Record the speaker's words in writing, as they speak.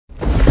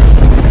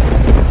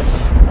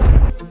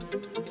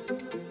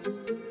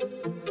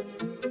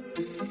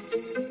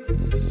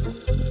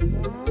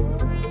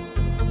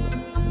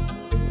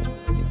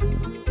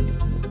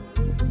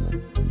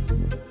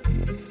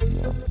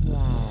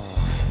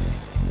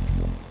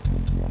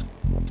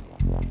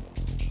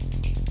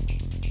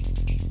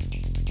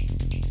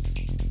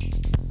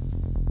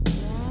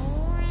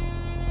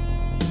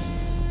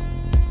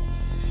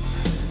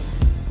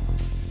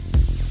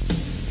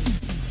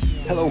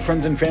Hello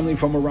friends and family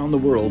from around the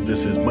world,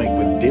 this is Mike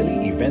with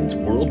Daily Events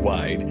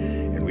Worldwide,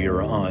 and we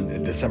are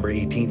on December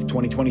 18th,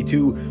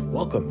 2022.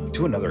 Welcome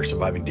to another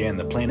surviving day on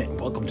the planet, and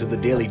welcome to the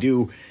Daily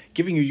Do,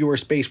 giving you your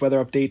space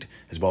weather update,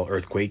 as well as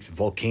earthquakes,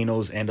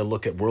 volcanoes, and a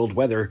look at world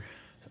weather.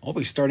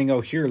 Always starting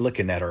out here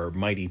looking at our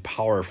mighty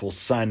powerful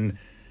sun,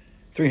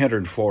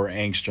 304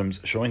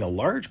 angstroms, showing a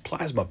large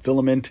plasma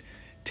filament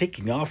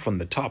taking off from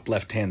the top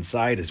left-hand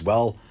side as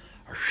well.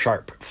 A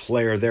sharp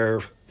flare there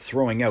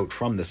throwing out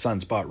from the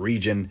sunspot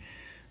region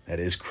that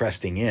is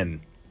cresting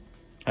in.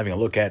 Having a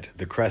look at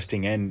the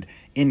cresting and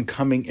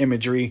incoming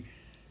imagery,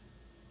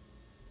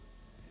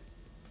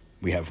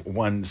 we have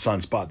one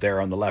sunspot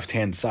there on the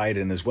left-hand side,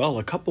 and as well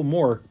a couple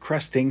more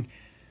cresting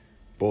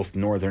both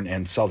northern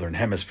and southern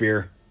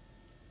hemisphere.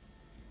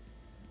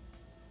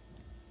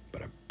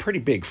 But a pretty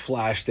big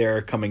flash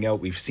there coming out.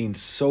 We've seen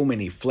so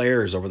many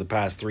flares over the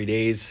past 3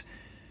 days,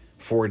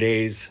 4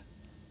 days.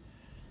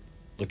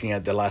 Looking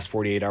at the last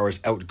 48 hours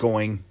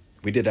outgoing,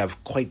 we did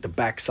have quite the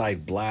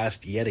backside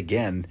blast yet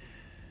again.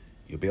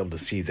 You'll be able to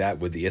see that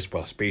with the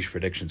ISPA Space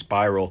Prediction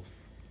Spiral.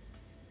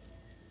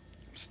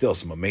 Still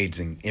some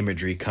amazing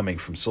imagery coming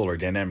from Solar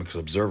Dynamics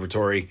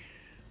Observatory.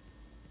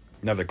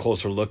 Another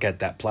closer look at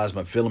that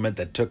plasma filament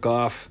that took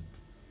off.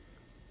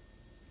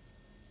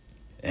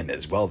 And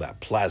as well,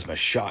 that plasma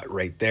shot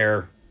right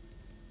there.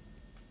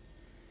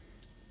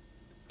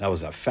 That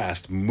was a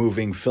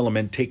fast-moving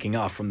filament taking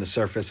off from the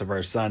surface of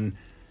our sun.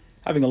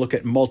 Having a look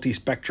at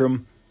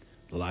multi-spectrum,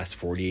 the last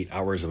 48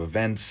 hours of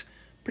events.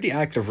 Pretty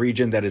active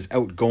region that is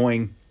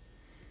outgoing.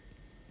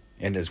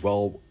 And as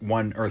well,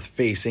 one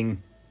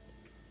Earth-facing.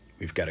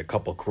 We've got a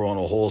couple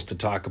coronal holes to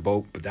talk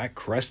about, but that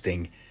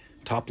cresting,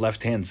 top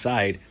left-hand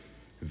side,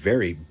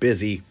 very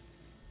busy.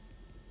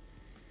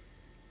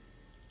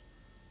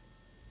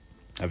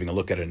 Having a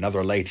look at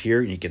another light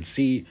here, you can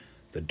see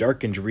the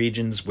darkened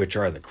regions, which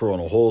are the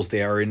coronal holes.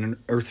 They are in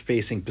an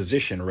Earth-facing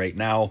position right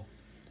now.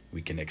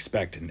 We can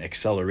expect an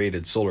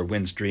accelerated solar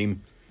wind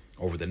stream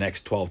over the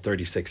next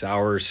 36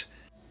 hours.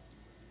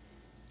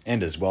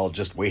 And as well,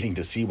 just waiting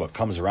to see what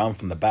comes around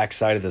from the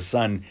backside of the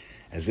sun,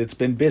 as it's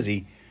been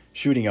busy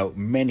shooting out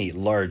many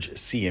large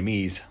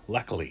CMEs,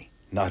 luckily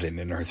not in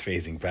an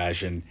Earth-facing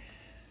fashion,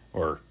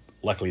 or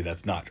luckily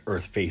that's not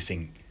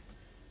Earth-facing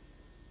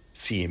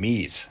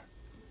CMEs.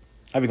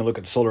 Having a look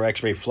at solar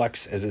X-ray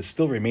flux, as it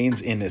still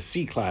remains in a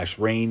C-class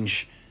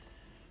range.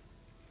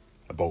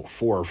 About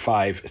 4 or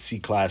 5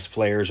 C-class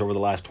flares over the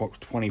last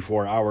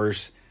 24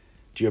 hours.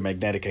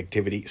 Geomagnetic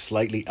activity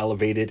slightly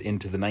elevated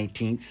into the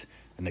 19th,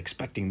 and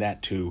expecting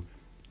that to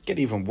get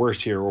even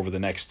worse here over the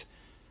next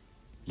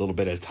little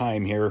bit of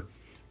time here.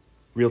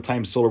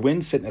 Real-time solar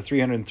wind sitting at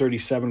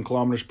 337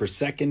 kilometers per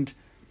second.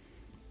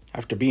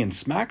 After being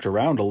smacked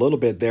around a little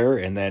bit there,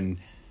 and then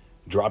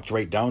dropped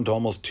right down to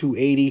almost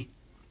 280.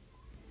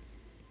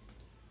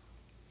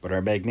 But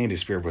our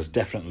magnetosphere was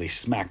definitely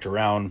smacked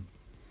around.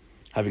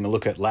 Having a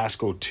look at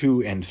LASCO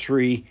 2 and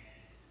 3.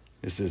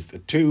 This is the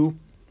 2,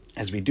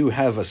 as we do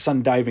have a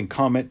sun-diving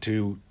comet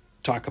to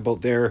talk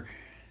about there.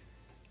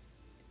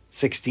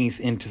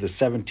 16th into the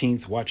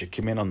 17th. Watch it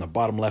come in on the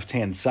bottom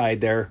left-hand side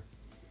there.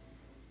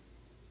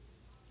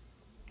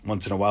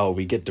 Once in a while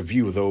we get to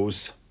view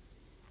those.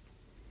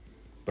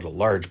 But a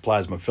large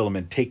plasma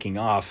filament taking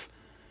off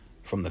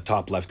from the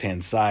top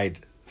left-hand side.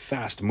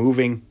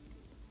 Fast-moving.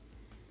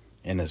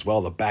 And as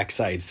well the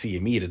backside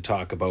CME to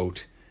talk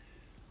about.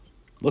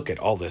 Look at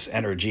all this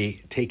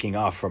energy taking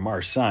off from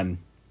our sun.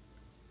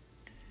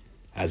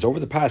 As over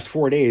the past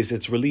 4 days,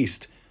 it's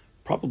released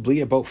probably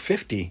about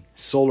 50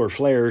 solar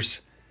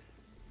flares,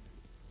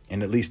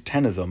 and at least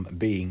 10 of them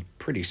being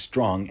pretty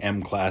strong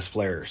M-class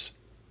flares.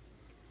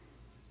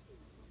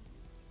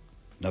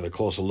 Another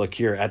closer look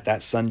here at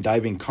that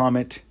sun-diving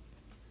comet.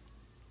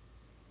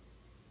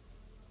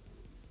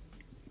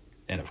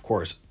 And of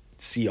course,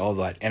 see all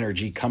that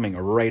energy coming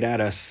right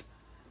at us.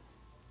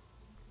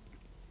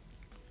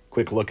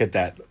 Quick look at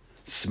that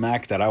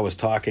smack that I was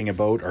talking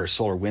about. Our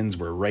solar winds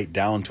were right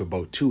down to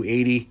about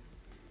 280.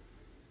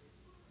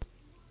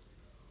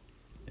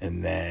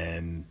 And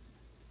then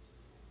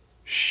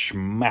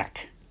schmack.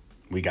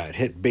 We got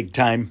hit big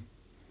time.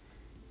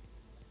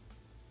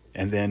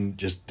 And then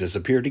just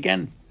disappeared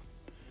again.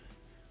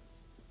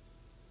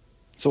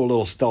 So a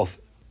little stealth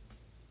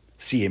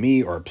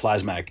CME or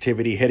plasma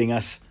activity hitting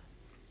us.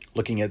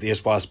 Looking at the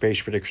ISPA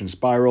Space Prediction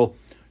Spiral,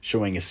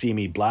 showing a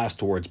CME blast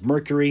towards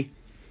Mercury.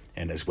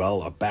 And as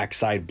well, a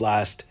backside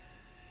blast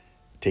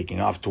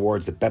taking off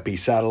towards the Bepi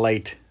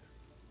satellite.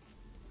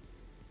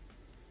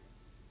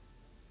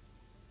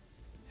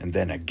 And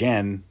then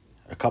again,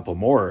 a couple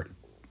more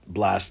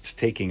blasts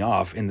taking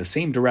off in the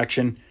same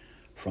direction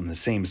from the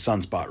same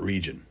sunspot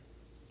region.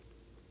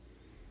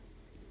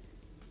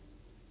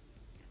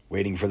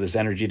 Waiting for this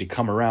energy to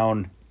come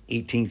around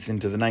 18th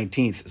into the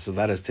 19th, so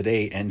that is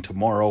today and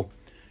tomorrow.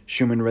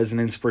 Schumann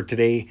resonance for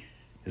today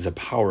is a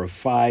power of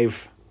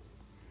 5.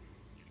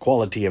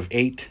 Quality of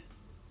 8,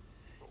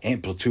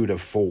 amplitude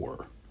of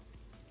 4.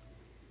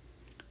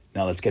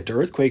 Now let's get to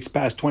earthquakes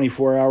past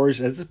 24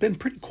 hours, as it's been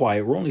pretty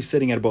quiet. We're only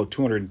sitting at about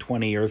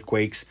 220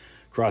 earthquakes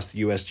across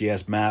the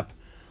USGS map,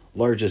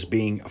 largest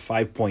being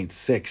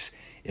 5.6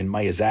 in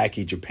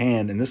Miyazaki,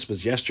 Japan, and this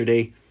was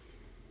yesterday.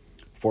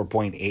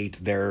 4.8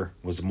 there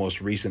was the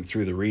most recent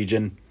through the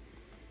region,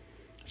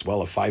 as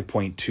well as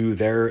 5.2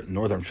 there,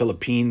 northern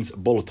Philippines,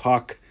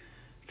 Bulatok,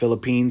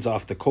 Philippines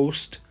off the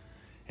coast,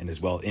 and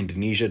as well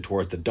Indonesia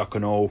towards the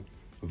Dukono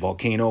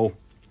volcano.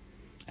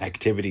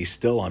 Activity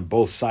still on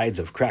both sides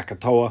of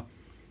Krakatoa.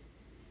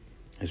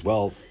 As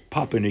well,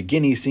 Papua New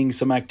Guinea seeing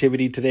some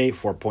activity today,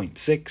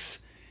 4.6.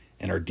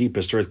 And our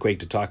deepest earthquake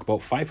to talk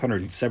about,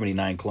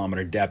 579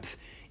 kilometer depth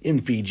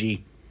in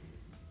Fiji.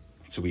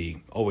 So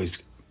we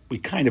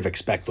kind of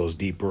expect those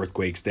deep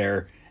earthquakes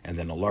there, and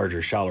then a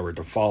larger, shallower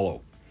to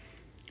follow.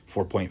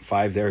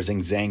 4.5 there is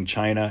Xinjiang,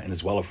 China, and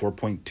as well a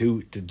 4.2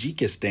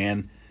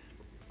 Tajikistan.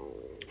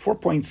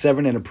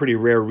 4.7 in a pretty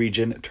rare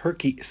region,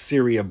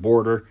 Turkey-Syria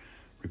border,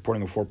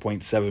 reporting a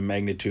 4.7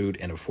 magnitude,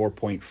 and a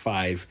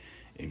 4.5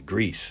 in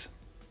Greece.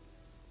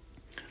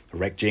 The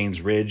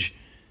Reykjanes Ridge,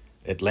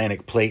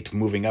 Atlantic Plate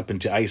moving up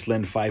into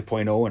Iceland,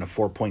 5.0 and a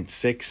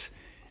 4.6.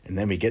 And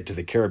then we get to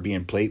the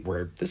Caribbean Plate,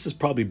 where this has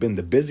probably been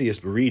the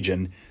busiest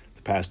region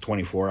the past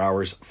 24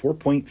 hours,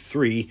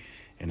 4.3,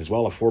 and as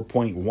well a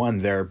 4.1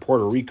 there,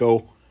 Puerto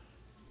Rico,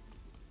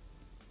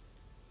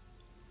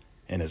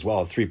 and as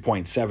well a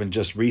 3.7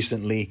 just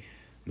recently,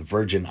 the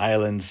Virgin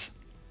Islands.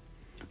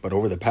 But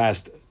over the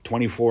past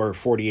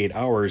 48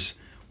 hours,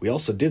 we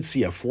also did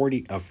see a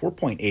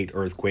 4.8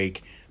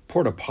 earthquake,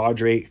 Puerto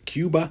Padre,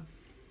 Cuba,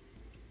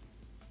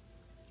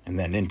 and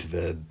then into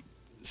the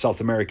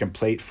South American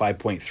Plate,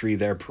 5.3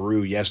 there,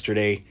 Peru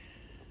yesterday.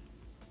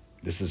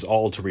 This is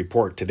all to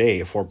report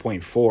today, a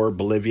 4.4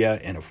 Bolivia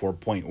and a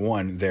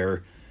 4.1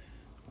 there,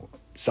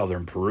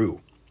 southern Peru.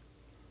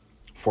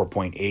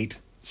 4.8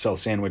 South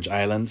Sandwich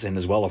Islands, and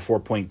as well a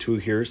 4.2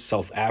 here,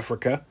 South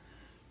Africa.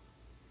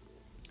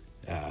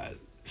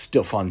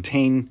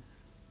 Stilfontein,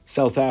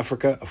 South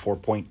Africa, a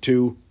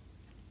 4.2.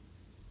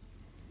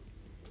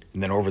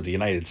 And then over the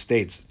United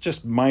States,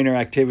 just minor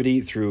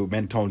activity through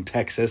Mentone,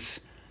 Texas.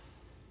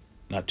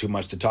 Not too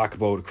much to talk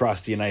about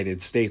across the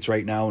United States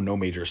right now. No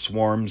major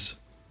swarms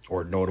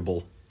or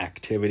notable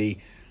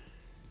activity.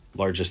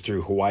 Largest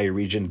through Hawaii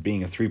region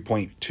being a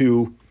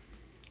 3.2.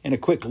 And a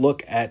quick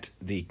look at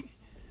the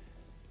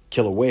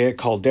Kilauea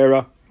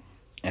caldera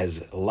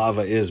as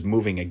lava is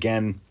moving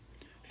again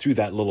through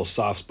that little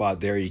soft spot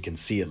there. You can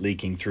see it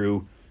leaking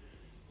through,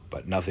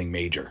 but nothing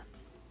major.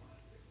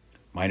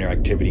 Minor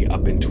activity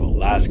up into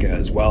Alaska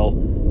as well.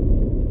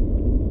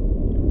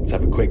 Let's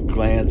have a quick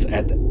glance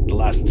at the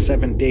last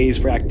 7 days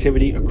for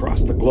activity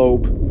across the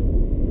globe,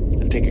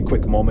 and take a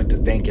quick moment to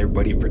thank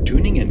everybody for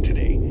tuning in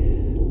today.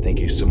 Thank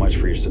you so much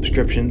for your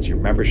subscriptions, your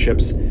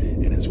memberships,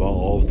 and as well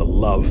all of the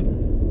love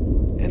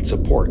and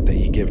support that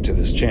you give to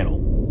this channel.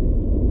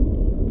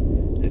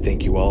 I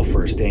thank you all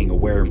for staying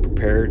aware and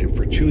prepared, and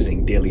for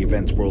choosing Daily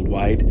Events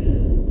Worldwide.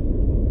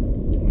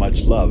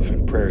 Much love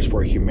and prayers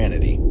for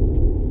humanity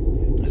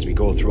as we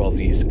go through all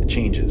these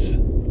changes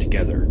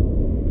together.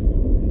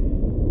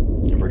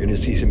 And we're going to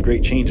see some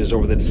great changes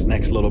over this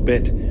next little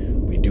bit.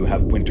 We do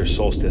have winter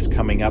solstice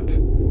coming up,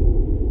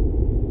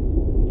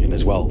 and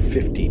as well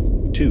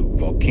 52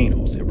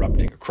 volcanoes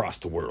erupting across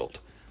the world.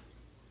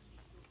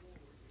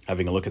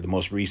 Having a look at the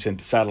most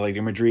recent satellite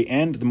imagery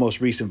and the most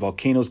recent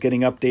volcanoes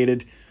getting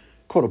updated.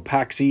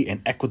 Cotopaxi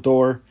in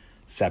Ecuador,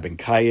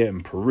 Sabancaya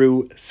in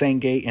Peru,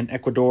 Sangay in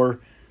Ecuador,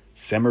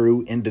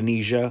 Semeru,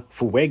 Indonesia,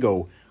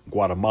 Fuego,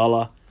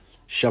 Guatemala,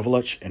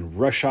 Sheveluch in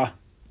Russia.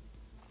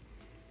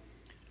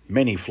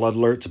 Many flood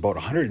alerts, about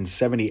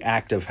 170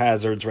 active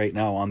hazards right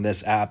now on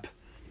this app.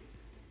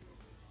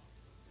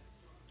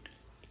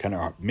 Kind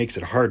of makes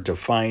it hard to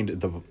find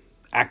the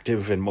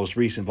active and most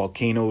recent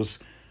volcanoes.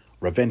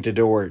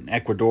 Reventador in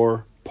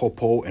Ecuador,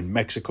 Popo in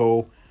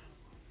Mexico.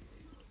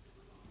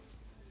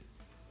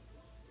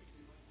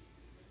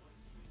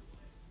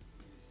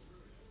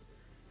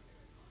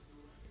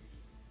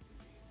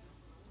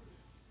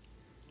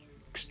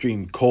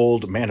 Extreme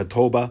cold,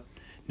 Manitoba,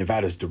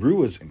 Nevada's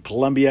Deruas in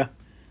Colombia.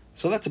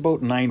 So that's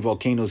about 9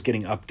 volcanoes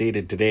getting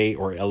updated today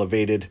or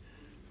elevated.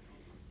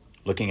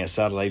 Looking at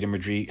satellite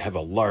imagery, have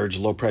a large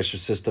low pressure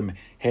system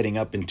heading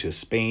up into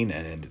Spain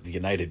and the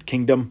United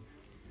Kingdom.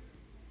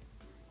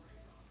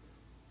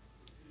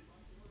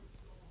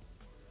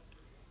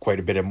 Quite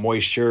a bit of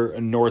moisture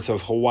north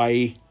of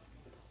Hawaii,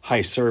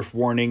 high surf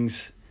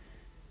warnings,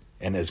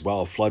 and as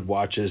well flood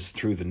watches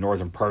through the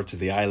northern parts of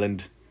the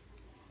island.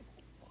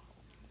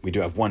 We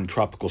do have one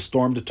tropical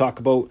storm to talk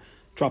about.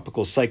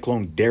 Tropical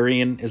Cyclone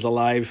Darian is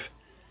alive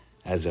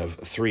as of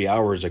 3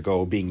 hours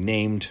ago, being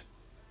named.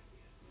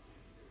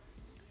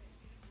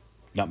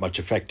 Not much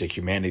effect to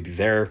humanity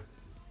there.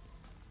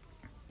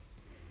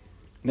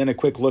 And then a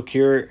quick look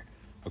here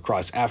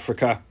across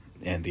Africa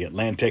and the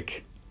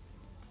Atlantic.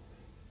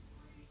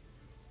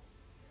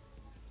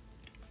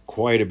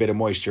 Quite a bit of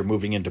moisture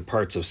moving into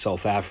parts of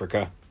South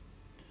Africa.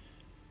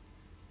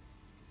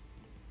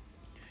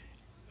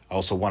 I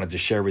also wanted to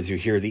share with you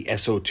here the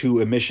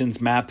SO2 emissions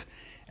map,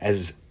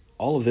 as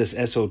all of this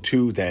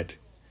SO2 that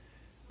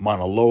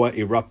Mauna Loa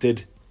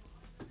erupted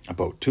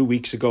about 2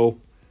 weeks ago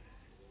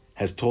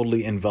has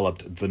totally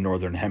enveloped the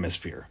northern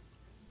hemisphere.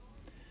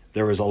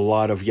 There is a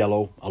lot of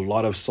yellow, a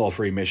lot of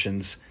sulfur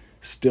emissions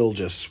still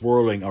just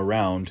swirling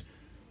around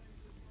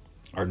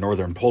our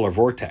northern polar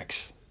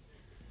vortex.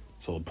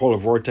 So the polar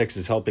vortex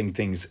is helping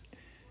things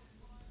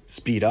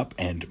speed up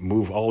and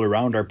move all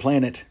around our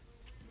planet.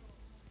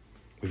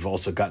 We've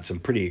also got some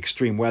pretty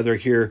extreme weather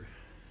here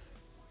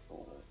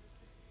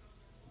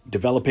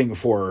developing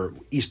for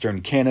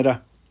eastern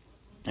Canada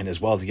and as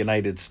well as the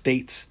United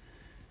States.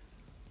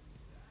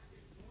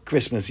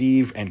 Christmas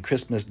Eve and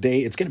Christmas Day,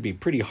 it's going to be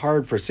pretty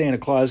hard for Santa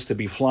Claus to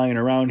be flying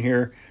around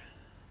here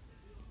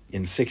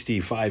in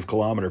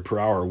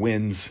 65-kilometer-per-hour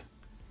winds.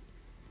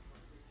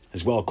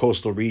 As well,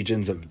 coastal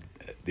regions of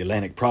the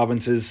Atlantic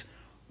provinces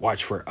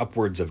watch for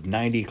upwards of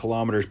 90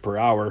 kilometers per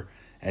hour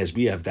as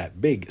we have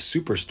that big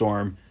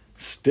superstorm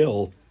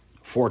still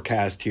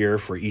forecast here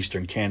for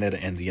eastern Canada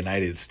and the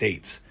United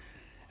States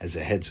as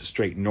it heads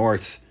straight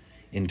north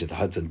into the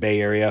Hudson Bay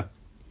area.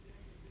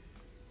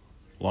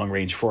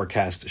 Long-range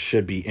forecast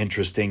should be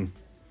interesting.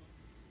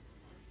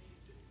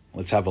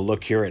 Let's have a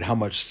look here at how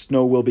much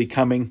snow will be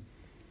coming,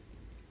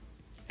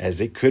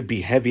 as it could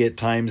be heavy at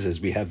times as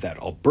we have that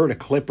Alberta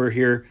Clipper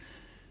here.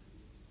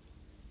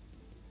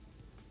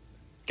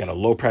 Got a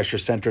low-pressure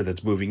center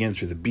that's moving in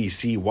through the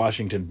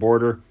BC-Washington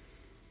border.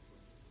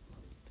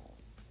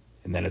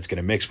 And then it's going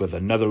to mix with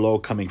another low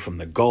coming from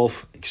the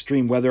Gulf.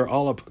 Extreme weather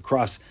all up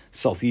across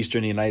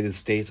southeastern United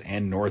States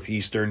and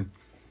northeastern.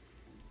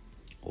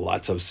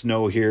 Lots of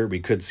snow here. We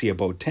could see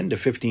about 10 to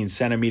 15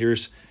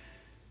 centimeters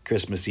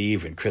Christmas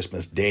Eve and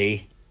Christmas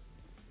Day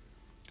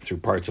through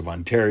parts of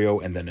Ontario,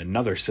 and then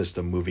another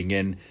system moving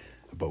in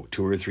about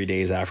 2 or 3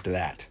 days after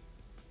that.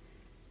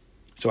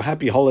 So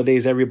happy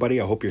holidays,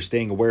 everybody. I hope you're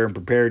staying aware and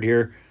prepared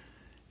here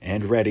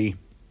and ready.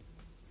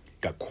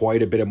 Got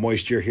quite a bit of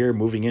moisture here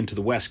moving into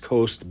the west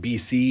coast,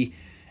 BC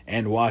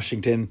and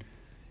Washington,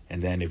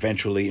 and then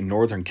eventually in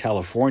Northern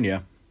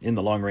California in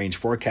the long-range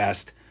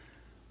forecast.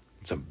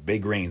 Some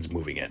big rains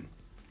moving in.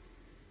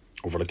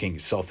 Overlooking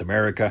South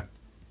America,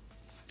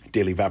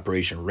 daily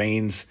evaporation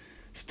rains.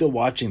 Still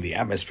watching the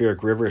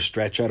atmospheric river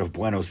stretch out of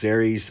Buenos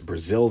Aires,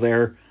 Brazil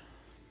there.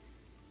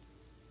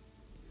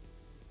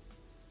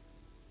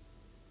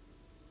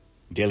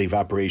 Daily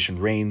evaporation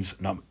rains,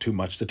 not too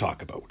much to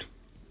talk about.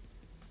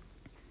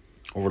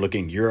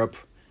 Overlooking Europe,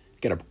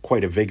 get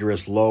quite a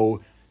vigorous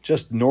low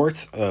just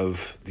north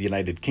of the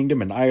United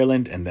Kingdom and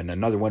Ireland, and then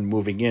another one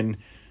moving in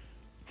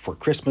for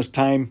Christmas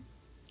time.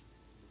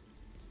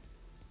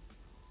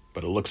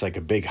 But it looks like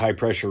a big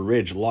high-pressure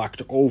ridge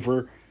locked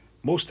over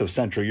most of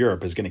Central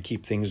Europe is going to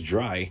keep things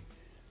dry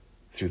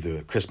through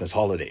the Christmas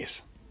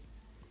holidays.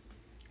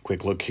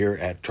 Quick look here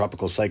at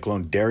Tropical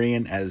Cyclone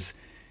Darian as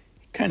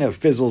it kind of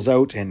fizzles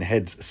out and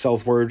heads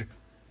southward.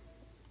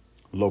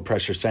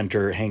 Low-pressure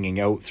center hanging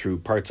out through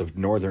parts of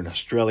northern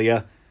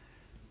Australia.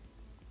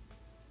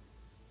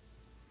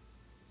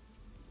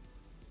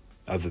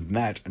 Other than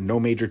that, no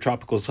major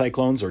tropical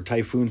cyclones or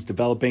typhoons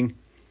developing.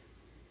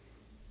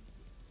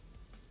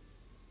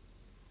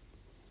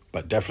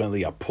 But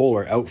definitely a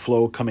polar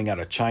outflow coming out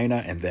of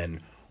China, and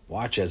then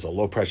watch as a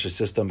low-pressure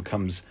system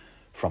comes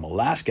from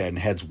Alaska and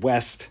heads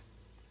west.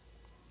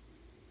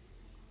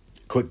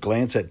 Quick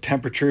glance at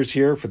temperatures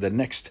here for the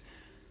next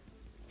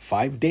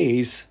 5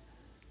 days,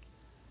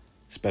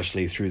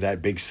 especially through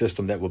that big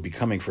system that will be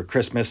coming for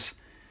Christmas.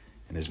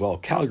 And as well,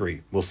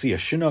 Calgary will see a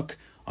Chinook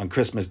on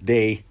Christmas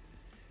Day.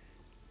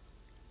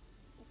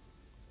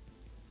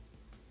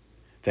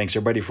 Thanks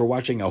everybody for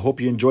watching. I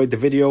hope you enjoyed the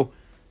video.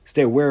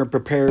 Stay aware and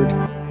prepared.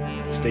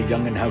 Stay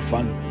young and have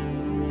fun,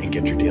 and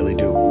get your daily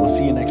dew. We'll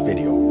see you next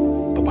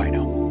video. Bye-bye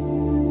now.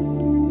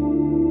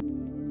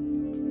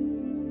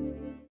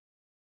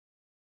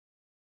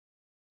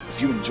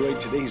 If you enjoyed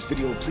today's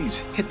video, please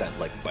hit that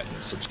like button,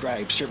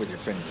 subscribe, share with your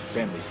friends and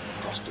family from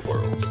across the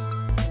world.